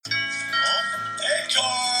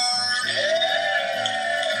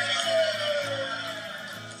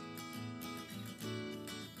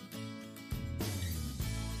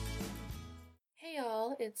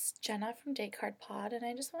it's Jenna from Descartes Pod, and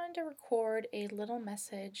I just wanted to record a little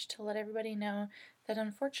message to let everybody know that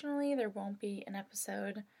unfortunately there won't be an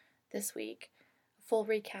episode this week, a full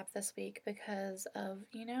recap this week, because of,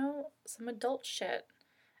 some adult shit.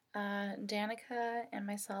 Danica and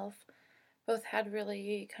myself both had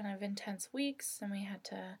really kind of intense weeks, and we had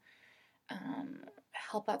to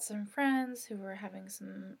help out some friends who were having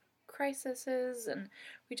some crises, and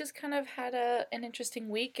we just kind of had an interesting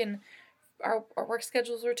week, and our work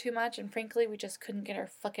schedules were too much, and frankly, we just couldn't get our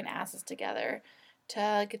fucking asses together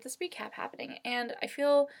to get this recap happening. And I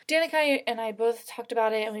feel Danica and I both talked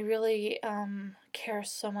about it, and we really care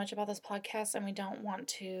so much about this podcast, and we don't want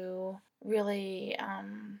to really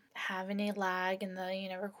have any lag in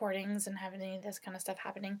the recordings and have any of this kind of stuff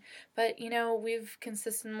happening. But we've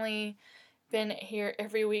consistently been here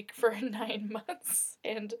every week for 9 months,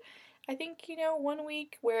 and I think 1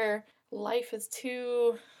 week where life is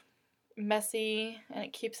too messy and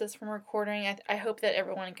it keeps us from recording. I hope that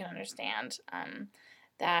everyone can understand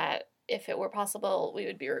that if it were possible, we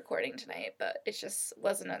would be recording tonight, but it just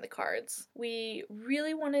wasn't in the cards. We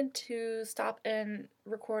really wanted to stop and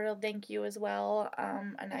record a thank you as well,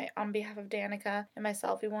 and on behalf of Danica and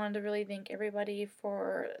myself, we wanted to really thank everybody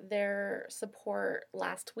for their support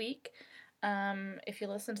last week. If you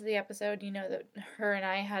listen to the episode, you know that her and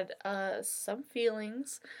I had some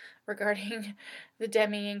feelings regarding the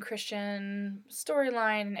Demi and Christian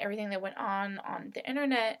storyline and everything that went on the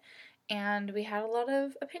internet, and we had a lot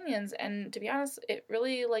of opinions, and to be honest, it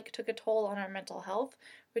really took a toll on our mental health,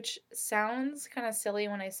 which sounds kind of silly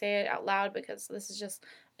when I say it out loud because this is just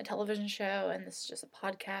a television show and this is just a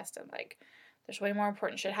podcast, and there's way more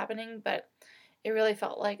important shit happening, but it really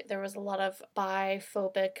felt like there was a lot of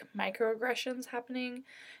biphobic microaggressions happening,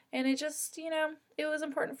 and it just, it was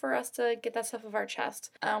important for us to get that stuff off our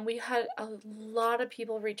chest. We had a lot of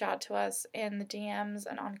people reach out to us in the DMs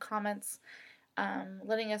and on comments,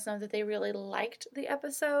 letting us know that they really liked the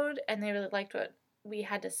episode and they really liked what we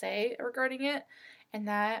had to say regarding it, and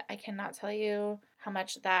that I cannot tell you how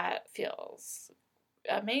much that feels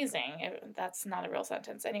amazing. That's not a real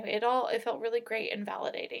sentence. Anyway, it felt really great and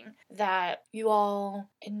validating that you all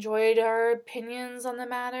enjoyed our opinions on the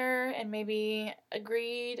matter and maybe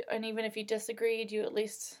agreed, and even if you disagreed, you at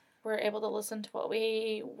least were able to listen to what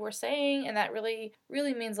we were saying, and that really,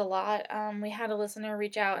 really means a lot. We had a listener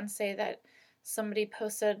reach out and say that somebody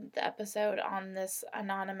posted the episode on this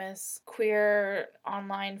anonymous queer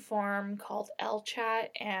online forum called LChat,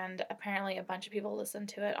 and apparently a bunch of people listened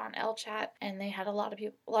to it on LChat, and they had a lot of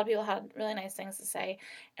people had really nice things to say.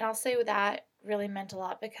 And I'll say that really meant a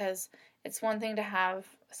lot, because it's one thing to have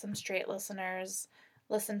some straight listeners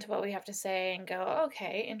listen to what we have to say and go,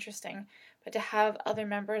 okay, interesting, but to have other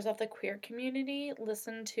members of the queer community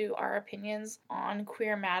listen to our opinions on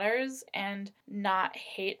queer matters and not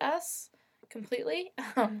hate us completely,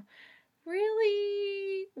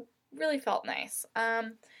 really, really felt nice.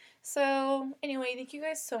 So anyway, thank you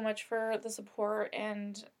guys so much for the support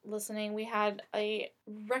and listening. We had a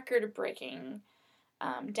record-breaking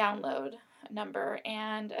download number,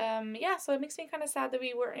 and so it makes me kind of sad that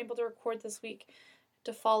we weren't able to record this week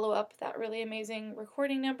to follow up that really amazing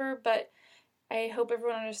recording number, but I hope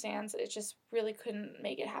everyone understands it just really couldn't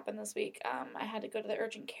make it happen this week. I had to go to the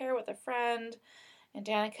urgent care with a friend, and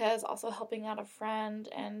Danica is also helping out a friend,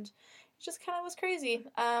 and it just kind of was crazy.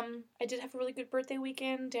 I did have a really good birthday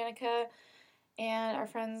weekend. Danica and our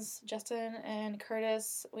friends Justin and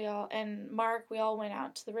Curtis, and Mark, we all went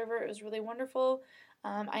out to the river. It was really wonderful.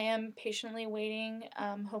 I am patiently waiting.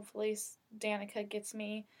 Hopefully Danica gets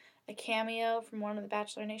me a cameo from one of the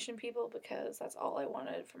Bachelor Nation people, because that's all I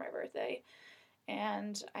wanted for my birthday,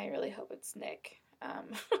 and I really hope it's Nick.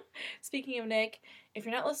 Speaking of Nick, if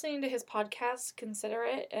you're not listening to his podcast, consider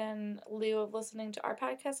it in lieu of listening to our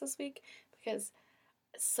podcast this week, because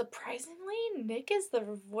surprisingly, Nick is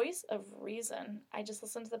the voice of reason. I just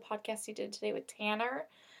listened to the podcast he did today with Tanner,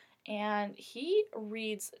 and he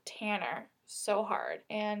reads Tanner so hard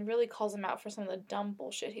and really calls him out for some of the dumb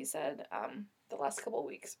bullshit he said the last couple of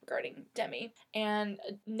weeks regarding Demi. And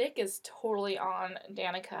Nick is totally on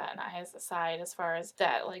Danica and I's side as far as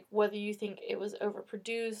that, whether you think it was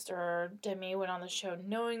overproduced or Demi went on the show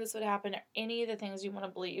knowing this would happen, or any of the things you want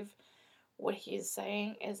to believe, what he's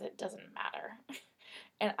saying is it doesn't matter.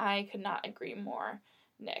 And I could not agree more,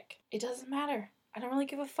 Nick. It doesn't matter. I don't really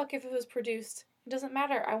give a fuck if it was produced. It doesn't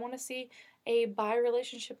matter. I want to see a bi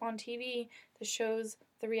relationship on TV that shows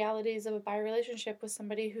the realities of a bi relationship with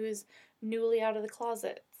somebody who's newly out of the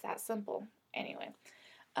closet. It's that simple. Anyway,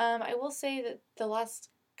 I will say that the last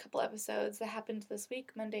couple episodes that happened this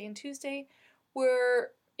week, Monday and Tuesday,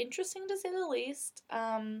 were interesting to say the least.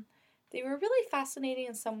 They were really fascinating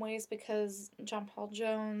in some ways because John Paul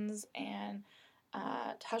Jones and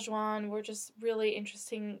Tajwan were just really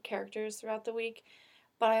interesting characters throughout the week.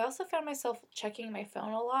 But I also found myself checking my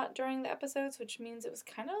phone a lot during the episodes, which means it was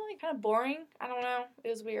kind of boring. I don't know. It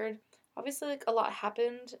was weird. Obviously, like, a lot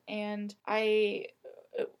happened, and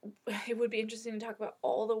it would be interesting to talk about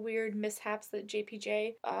all the weird mishaps that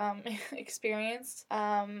JPJ experienced,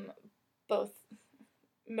 both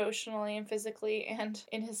emotionally and physically and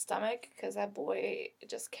in his stomach, because that boy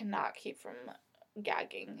just cannot keep from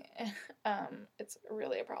gagging. It's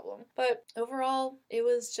really a problem. But overall, it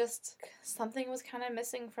was just something was kind of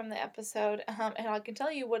missing from the episode. And I can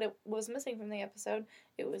tell you what it was missing from the episode.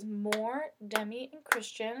 It was more Demi and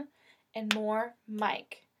Christian and more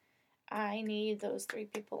Mike. I need those three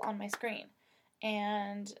people on my screen.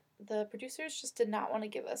 And the producers just did not want to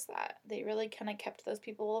give us that. They really kind of kept those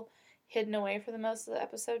people hidden away for the most of the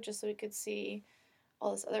episode just so we could see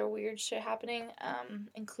all this other weird shit happening,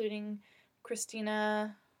 including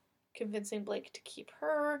Christina convincing Blake to keep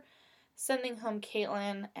her, sending home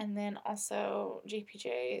Caitlin, and then also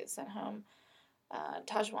JPJ sent home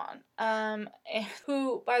Tajwan,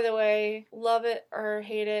 who, by the way, love it or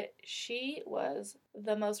hate it, she was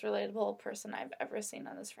the most relatable person I've ever seen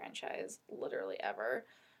on this franchise, literally ever.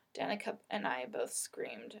 Danica and I both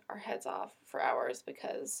screamed our heads off for hours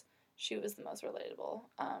because she was the most relatable.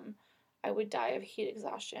 I would die of heat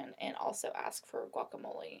exhaustion and also ask for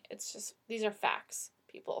guacamole. It's just, these are facts,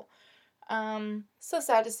 people. So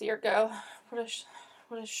sad to see her go.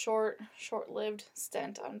 What a short-lived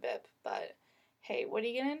stint on BIP, but hey, what are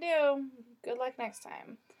you gonna do? Good luck next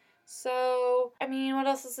time. So, I mean, what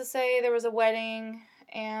else is to say? There was a wedding,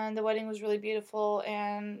 and the wedding was really beautiful,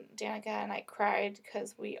 and Danica and I cried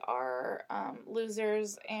because we are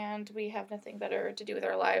losers, and we have nothing better to do with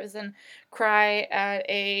our lives than cry at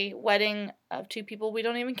a wedding of two people we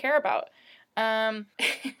don't even care about. And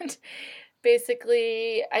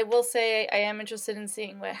basically, I will say I am interested in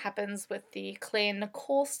seeing what happens with the Clay and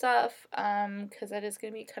Nicole stuff, because that is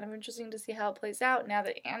going to be kind of interesting to see how it plays out now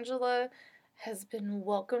that Angela has been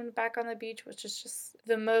welcomed back on the beach, which is just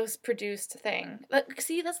the most produced thing. Like,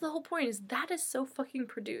 see, that's the whole point, is that is so fucking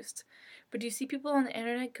produced. But do you see people on the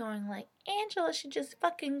internet going like, Angela should just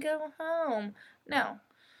fucking go home? No.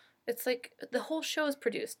 It's like, the whole show is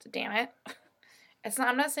produced, damn it. It's not,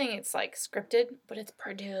 I'm not saying it's like scripted, but it's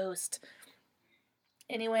produced.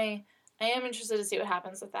 Anyway, I am interested to see what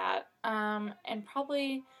happens with that. And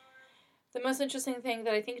probably the most interesting thing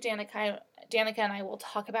that I think Danica and I will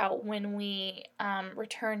talk about when we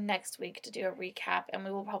return next week to do a recap, and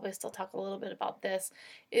we will probably still talk a little bit about this,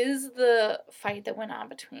 is the fight that went on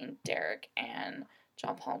between Derek and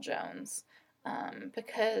John Paul Jones.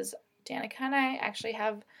 Because Danica and I actually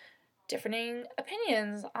have differing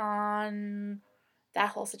opinions on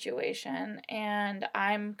that whole situation, and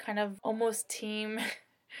I'm kind of almost team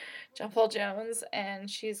John Paul Jones, and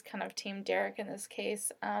she's kind of team Derek in this case,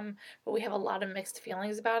 but we have a lot of mixed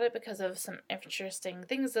feelings about it because of some interesting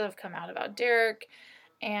things that have come out about Derek,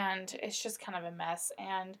 and it's just kind of a mess,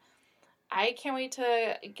 and I can't wait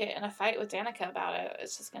to get in a fight with Danica about it.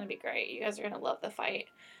 It's just going to be great. You guys are going to love the fight.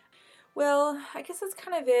 Well, I guess that's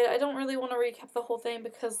kind of it. I don't really want to recap the whole thing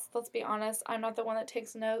because, let's be honest, I'm not the one that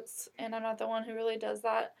takes notes, and I'm not the one who really does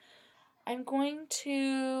that. I'm going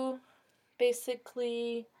to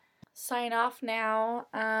basically sign off now.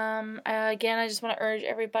 Again, I just want to urge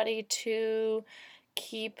everybody to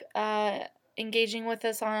keep engaging with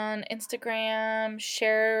us on Instagram,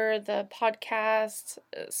 share the podcast,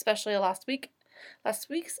 especially last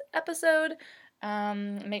week's episode.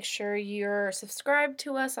 Make sure you're subscribed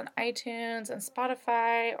to us on iTunes and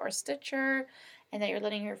Spotify or Stitcher, and that you're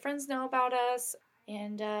letting your friends know about us.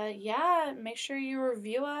 And yeah, make sure you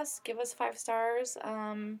review us, give us 5 stars.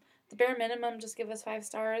 The bare minimum, just give us 5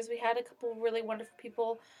 stars. We had a couple really wonderful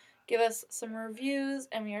people give us some reviews,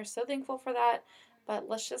 and we are so thankful for that. But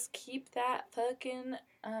let's just keep that fucking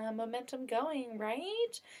momentum going,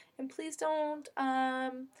 right? And please don't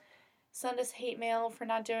send us hate mail for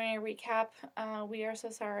not doing a recap. We are so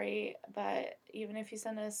sorry, but even if you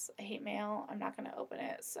send us a hate mail, I'm not going to open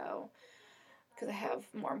it, so, because I have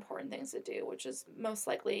more important things to do, which is most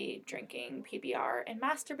likely drinking PBR and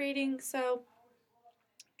masturbating, so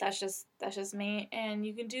that's just me, and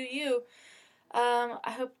you can do you.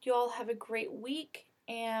 I hope you all have a great week,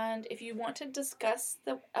 and if you want to discuss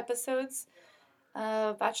the episodes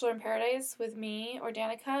of Bachelor in Paradise with me or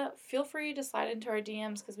Danica, feel free to slide into our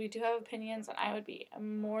DMs because we do have opinions, and I would be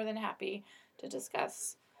more than happy to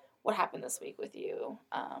discuss what happened this week with you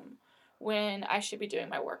when I should be doing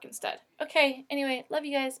my work instead. Okay, anyway, love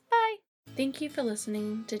you guys. Bye! Thank you for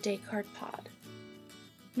listening to Descartes Pod.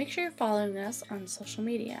 Make sure you're following us on social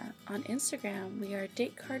media. On Instagram, we are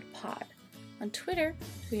DateCardPod. On Twitter,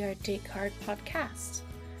 we are DateCardPodcast.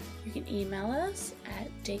 You can email us at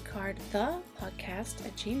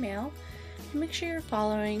datecardthepodcast@gmail.com, and make sure you're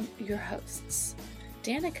following your hosts.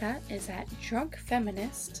 Danica is at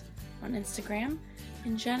DrunkFeminist on Instagram,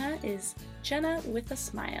 and Jenna is Jenna with a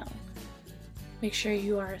Smile. Make sure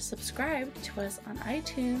you are subscribed to us on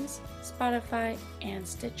iTunes, Spotify, and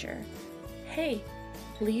Stitcher. Hey,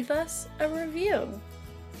 leave us a review.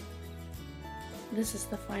 This is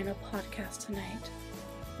the final podcast tonight.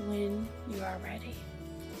 When you are ready.